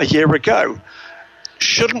a year ago.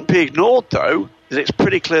 Shouldn't be ignored, though, that it's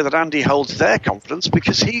pretty clear that Andy holds their confidence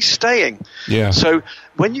because he's staying. Yeah. So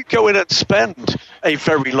when you go in and spend a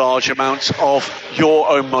very large amount of your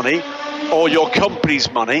own money or your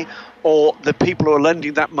company's money or the people who are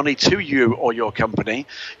lending that money to you or your company,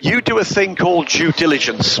 you do a thing called due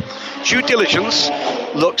diligence. Due diligence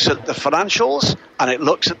looks at the financials and it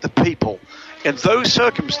looks at the people. In those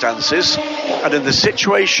circumstances, and in the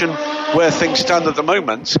situation where things stand at the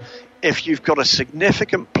moment, if you've got a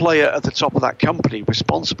significant player at the top of that company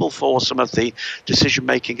responsible for some of the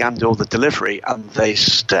decision-making and or the delivery, and they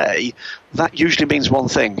stay, that usually means one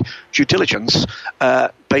thing. Due diligence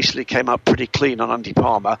basically came out pretty clean on Andy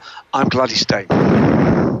Palmer. I'm glad he stayed.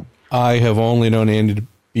 I have only known Andy to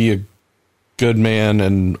be a good man,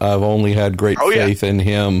 and I've only had great faith in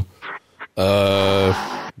him.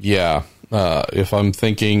 If I'm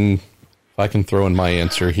thinking, if I can throw in my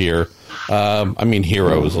answer here,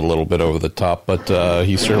 hero is a little bit over the top, but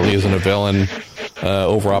he certainly isn't a villain,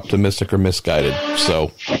 over-optimistic or misguided.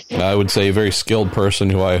 So I would say a very skilled person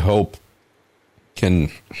who I hope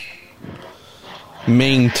can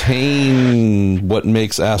maintain what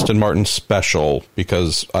makes Aston Martin special,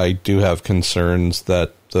 because I do have concerns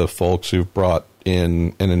that the folks who've brought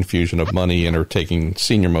in an infusion of money and are taking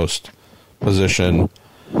senior-most position,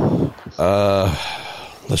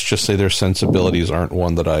 let's just say their sensibilities aren't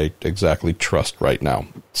one that I exactly trust right now.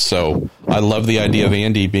 So I love the idea of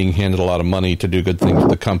Andy being handed a lot of money to do good things with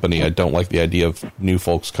the company. I don't like the idea of new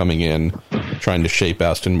folks coming in, trying to shape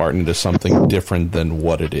Aston Martin into something different than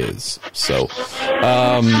what it is. So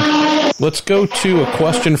let's go to a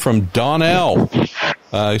question from Donnell.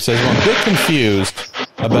 He says, well, I'm a bit confused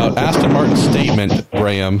about Aston Martin's statement,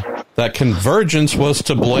 Graham, that Convergence was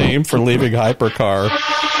to blame for leaving Hypercar.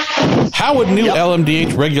 How would new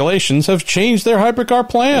LMDH regulations have changed their hypercar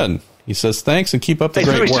plan? He says, thanks and keep up the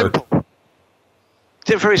great work.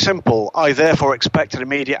 It's very simple. I therefore expect an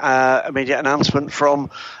immediate announcement from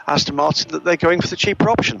Aston Martin that they're going for the cheaper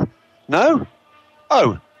option. No?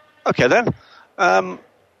 Oh, okay then.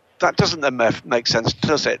 That doesn't then make sense,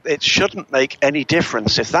 does it? It shouldn't make any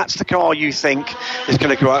difference. If that's the car you think is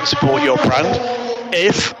going to go out and support your brand,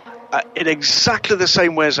 if in exactly the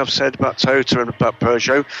same way as I've said about Toyota and about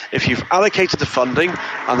Peugeot, if you've allocated the funding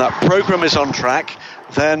and that program is on track,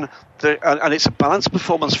 then and it's a balanced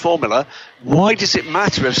performance formula, why does it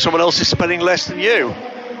matter if someone else is spending less than you?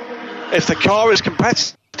 If the car is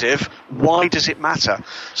competitive, why does it matter?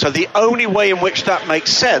 So the only way in which that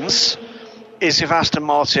makes sense is if Aston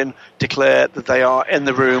Martin declare that they are in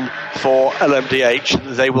the room for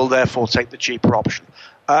LMDH, they will therefore take the cheaper option.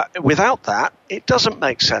 Without that, it doesn't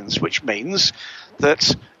make sense, which means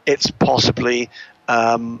that it's possibly,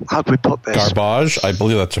 how can we put this? Garbage? I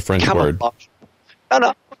believe that's a French word.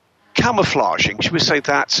 No, camouflaging, should we say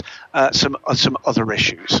that, some other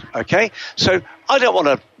issues, okay? So I don't want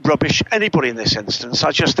to rubbish anybody in this instance.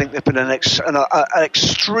 I just think there's been an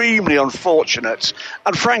extremely unfortunate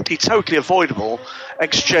and frankly totally avoidable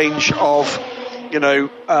exchange of,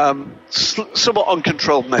 somewhat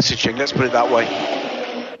uncontrolled messaging, let's put it that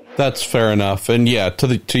way. That's fair enough. And yeah,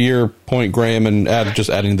 to your point, Graham, and just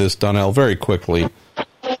adding this, Donnell, very quickly,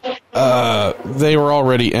 they were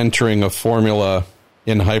already entering a formula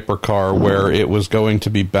in hypercar where it was going to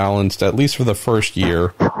be balanced, at least for the first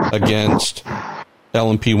year, against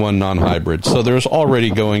LMP1 non-hybrids. So there's already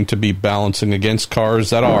going to be balancing against cars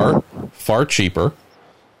that are far cheaper,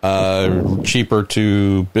 cheaper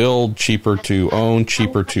to build, cheaper to own,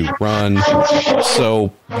 cheaper to run.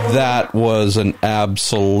 So that was an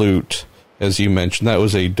absolute, as you mentioned, that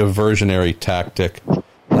was a diversionary tactic.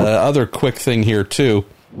 Other quick thing here, too,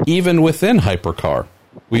 even within hypercar,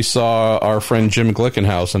 we saw our friend Jim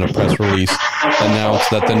Glickenhaus in a press release announce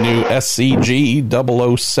that the new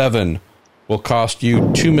SCG 007 will cost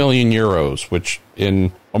you 2 million euros, which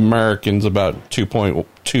in Americans about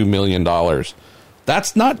 $2.2 million.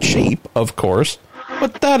 That's not cheap, of course,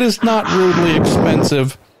 but that is not rudely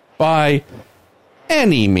expensive by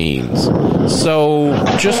any means. So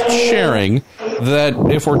just sharing that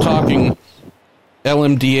if we're talking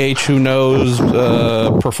LMDH, who knows,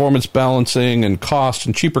 performance balancing and cost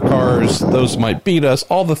and cheaper cars, those might beat us,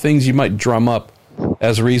 all the things you might drum up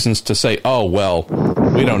as reasons to say, oh, well,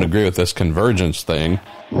 we don't agree with this convergence thing.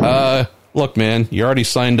 Look, man, you already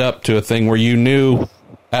signed up to a thing where you knew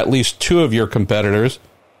at least two of your competitors,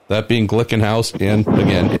 that being Glickenhaus and,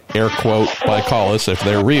 again, air quote by Collis, if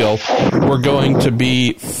they're real, were going to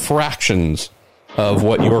be fractions of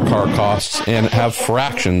what your car costs and have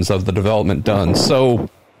fractions of the development done. So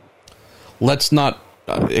let's not,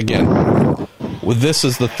 again, this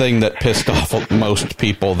is the thing that pissed off most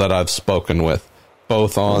people that I've spoken with,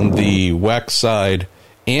 both on the WEC side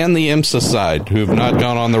and the IMSA side, who've not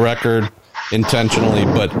gone on the record intentionally,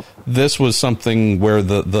 but this was something where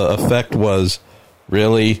the effect was,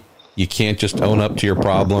 really, you can't just own up to your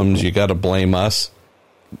problems, you got to blame us.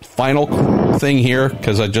 Final thing here,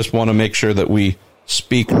 because I just want to make sure that we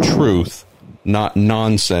speak truth, not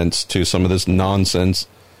nonsense, to some of this nonsense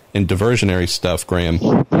and diversionary stuff, Graham.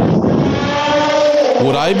 Would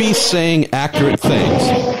I be saying accurate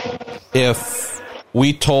things if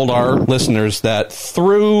we told our listeners that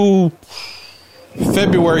through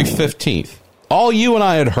February 15th, all you and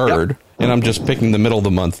I had heard, and I'm just picking the middle of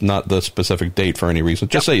the month, not the specific date for any reason,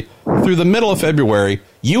 just say through the middle of February,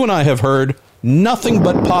 you and I have heard nothing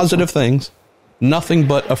but positive things, nothing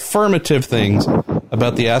but affirmative things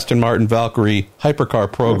about the Aston Martin Valkyrie hypercar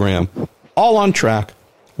program, all on track,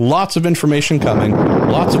 lots of information coming,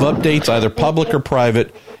 lots of updates, either public or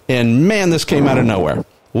private, and man, this came out of nowhere.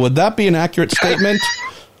 Would that be an accurate statement,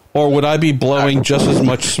 or would I be blowing just as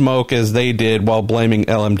much smoke as they did while blaming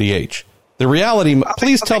LMDH? The reality,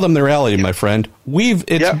 please tell them the reality, my friend.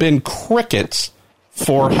 It's been crickets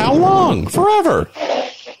for how long? Forever.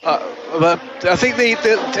 But I think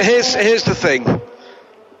here's the thing.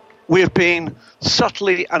 We have been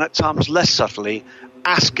subtly and at times less subtly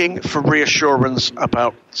asking for reassurance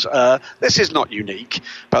about, this is not unique,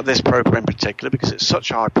 about this program in particular, because it's such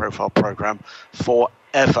a high-profile program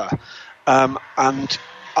forever. And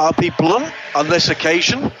I'll be blunt, on this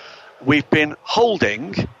occasion, we've been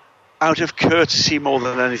holding, out of courtesy more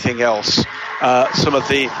than anything else, some of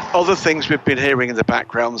the other things we've been hearing in the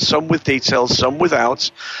background, some with details, some without,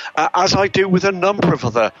 as I do with a number of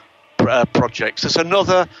other projects. There's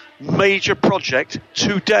another major project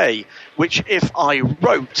today, which if I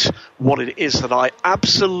wrote what it is that I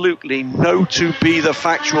absolutely know to be the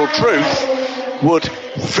factual truth, would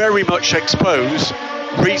very much expose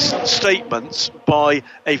recent statements by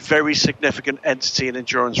a very significant entity in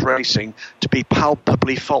endurance racing to be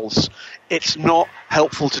palpably false. It's not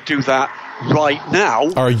helpful to do that right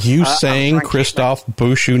now. Are you saying Christophe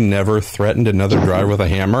Bouchou never threatened another driver with a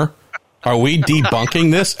hammer? Are we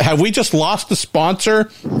debunking this? Have we just lost a sponsor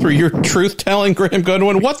through your truth-telling, Graham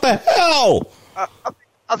Goodwin? What the hell?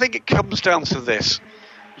 I think it comes down to this.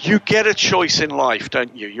 You get a choice in life,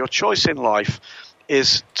 don't you? Your choice in life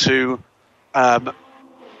is to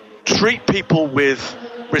treat people with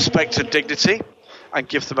respect and dignity and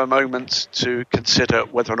give them a moment to consider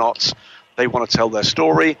whether or not they want to tell their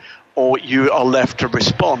story, or you are left to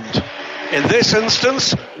respond. In this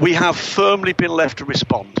instance, we have firmly been left to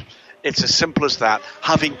respond. It's as simple as that.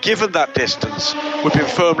 Having given that distance, we've been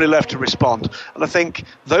firmly left to respond. And I think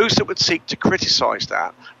those that would seek to criticise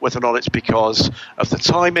that, whether or not it's because of the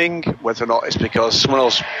timing, whether or not it's because someone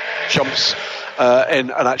else jumps in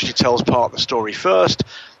and actually tells part of the story first,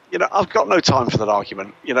 I've got no time for that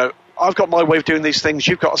argument. I've got my way of doing these things.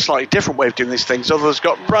 You've got a slightly different way of doing these things. Others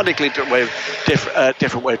got radically different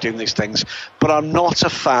way of doing these things. But I'm not a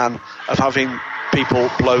fan of having people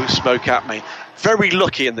blow smoke at me. Very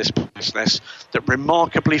lucky in this business that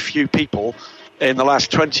remarkably few people in the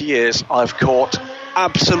last 20 years I've caught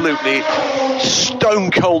absolutely stone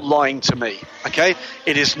cold lying to me. Okay?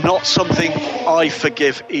 It is not something I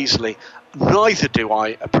forgive easily. Neither do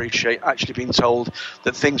I appreciate actually being told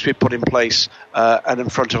that things we put in place and in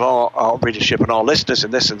front of our readership and our listeners in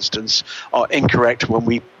this instance are incorrect when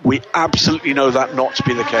we absolutely know that not to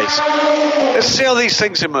be the case. Let's see how these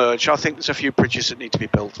things emerge. I think there's a few bridges that need to be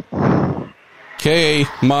built. Okay,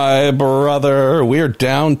 my brother, we're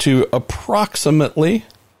down to approximately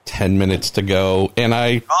 10 minutes to go,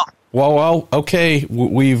 and okay,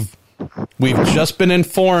 we've just been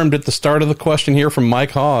informed at the start of the question here from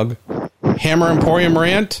Mike Hogg. Hammer Emporium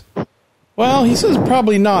rant? Well, he says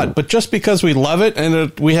probably not, but just because we love it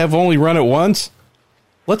and we have only run it once,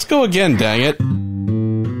 let's go again, dang it.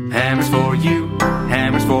 Hammers for you,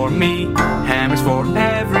 hammers for me, hammers for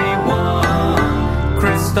everyone.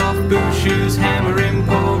 Christophe Bouchou's Hammer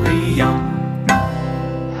Emporium.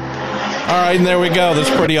 All right, and there we go. That's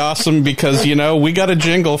pretty awesome because, we got a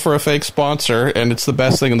jingle for a fake sponsor, and it's the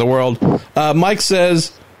best thing in the world. Mike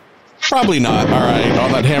says, probably not, all right,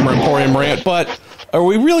 on that Hammer Emporium rant, but are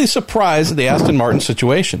we really surprised at the Aston Martin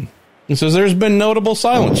situation? He says there's been notable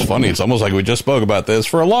silence. Funny, it's almost like we just spoke about this.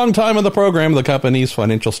 For a long time in the program, the company's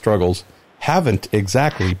financial struggles haven't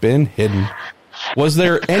exactly been hidden. Was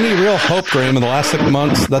there any real hope, Graham, in the last 6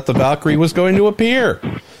 months that the Valkyrie was going to appear?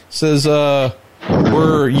 Says,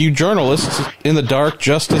 were you journalists in the dark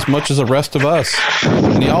just as much as the rest of us?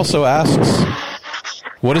 And he also asks,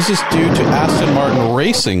 what does this do to Aston Martin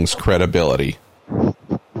Racing's credibility?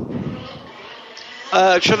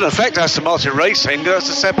 It shouldn't affect Aston Martin Racing. That's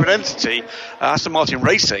a separate entity. Aston Martin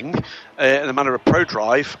Racing, in the manner of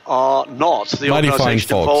ProDrive, are not the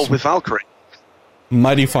organisation involved with Valkyrie.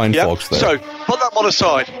 Mighty fine folks there. So, put that one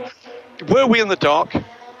aside. Were we in the dark?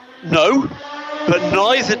 No. But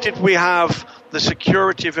neither did we have the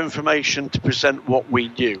security of information to present what we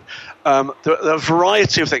knew. The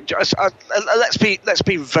variety of things. Let's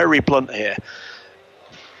be very blunt here.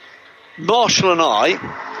 Marshall and I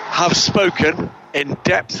have spoken in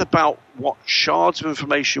depth about what shards of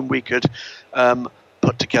information we could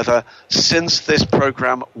put together since this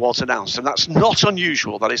program was announced. And that's not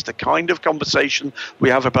unusual. That is the kind of conversation we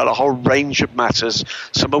have about a whole range of matters,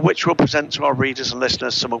 some of which we'll present to our readers and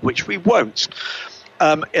listeners, some of which we won't.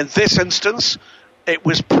 In this instance, it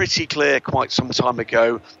was pretty clear quite some time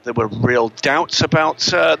ago there were real doubts about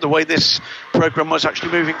the way this program was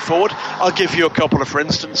actually moving forward. I'll give you a couple of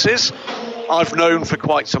instances. I've known for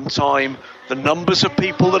quite some time the numbers of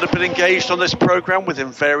people that have been engaged on this program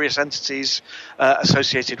within various entities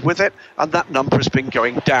associated with it, and that number has been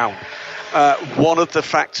going down. One of the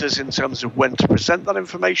factors in terms of when to present that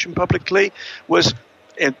information publicly was,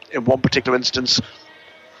 in one particular instance,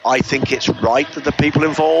 I think it's right that the people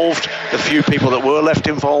involved, the few people that were left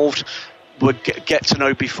involved, would get to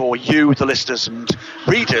know before you, the listeners and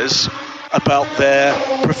readers, about their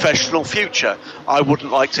professional future. I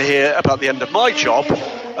wouldn't like to hear about the end of my job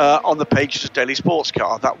on the pages of Daily Sports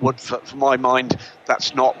Car. That would, for my mind,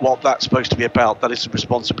 that's not what that's supposed to be about. That is the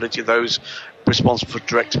responsibility of those responsible for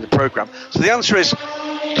directing the program. So the answer is,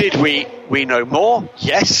 did we know more?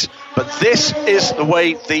 Yes. But this is the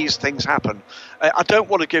way these things happen. I don't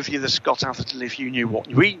want to give you the Scott Atherton if you knew what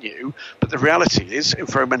we knew, but the reality is, in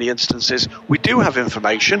very many instances, we do have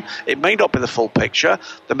information. It may not be the full picture.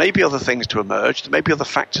 There may be other things to emerge. There may be other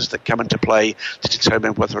factors that come into play to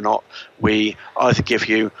determine whether or not we either give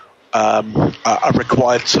you a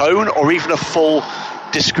required tone or even a full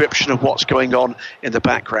description of what's going on in the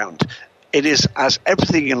background. It is, as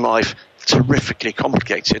everything in life, terrifically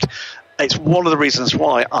complicated. It's one of the reasons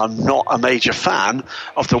why I'm not a major fan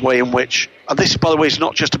of the way in which, and this, by the way, is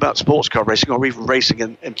not just about sports car racing or even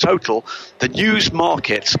racing in total, the news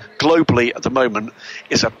market globally at the moment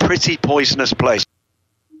is a pretty poisonous place.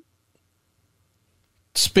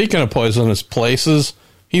 Speaking of poisonous places,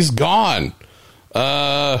 he's gone.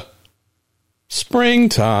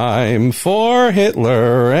 Springtime for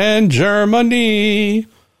Hitler and Germany.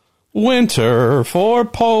 Winter for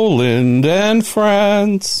Poland and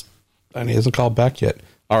France. And he hasn't called back yet.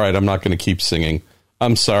 All right, I'm not going to keep singing.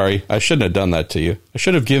 I'm sorry. I shouldn't have done that to you. I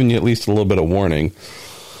should have given you at least a little bit of warning.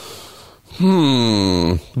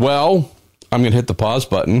 Well, I'm going to hit the pause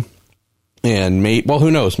button. And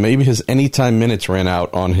who knows? Maybe his anytime minutes ran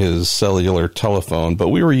out on his cellular telephone, but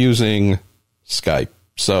we were using Skype.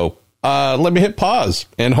 So let me hit pause,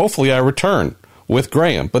 and hopefully I return with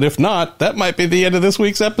Graham. But if not, that might be the end of this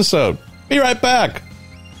week's episode. Be right back.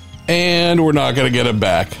 And we're not going to get him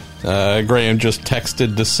back. Graham just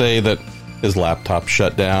texted to say that his laptop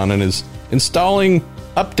shut down and is installing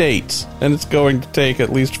updates, and it's going to take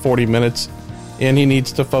at least 40 minutes, and he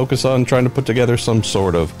needs to focus on trying to put together some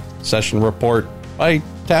sort of session report by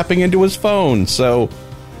tapping into his phone. So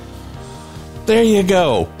there you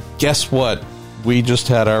go. Guess what? We just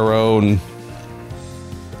had our own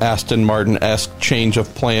Aston Martin-esque change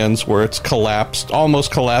of plans where it's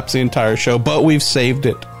almost collapsed the entire show, but we've saved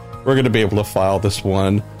it. We're going to be able to file this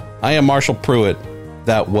one. I am Marshall Pruett.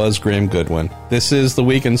 That was Graham Goodwin. This is The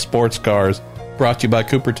Week in Sports Cars, brought to you by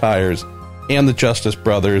Cooper Tires and the Justice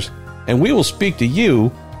Brothers, and we will speak to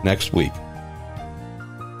you next week.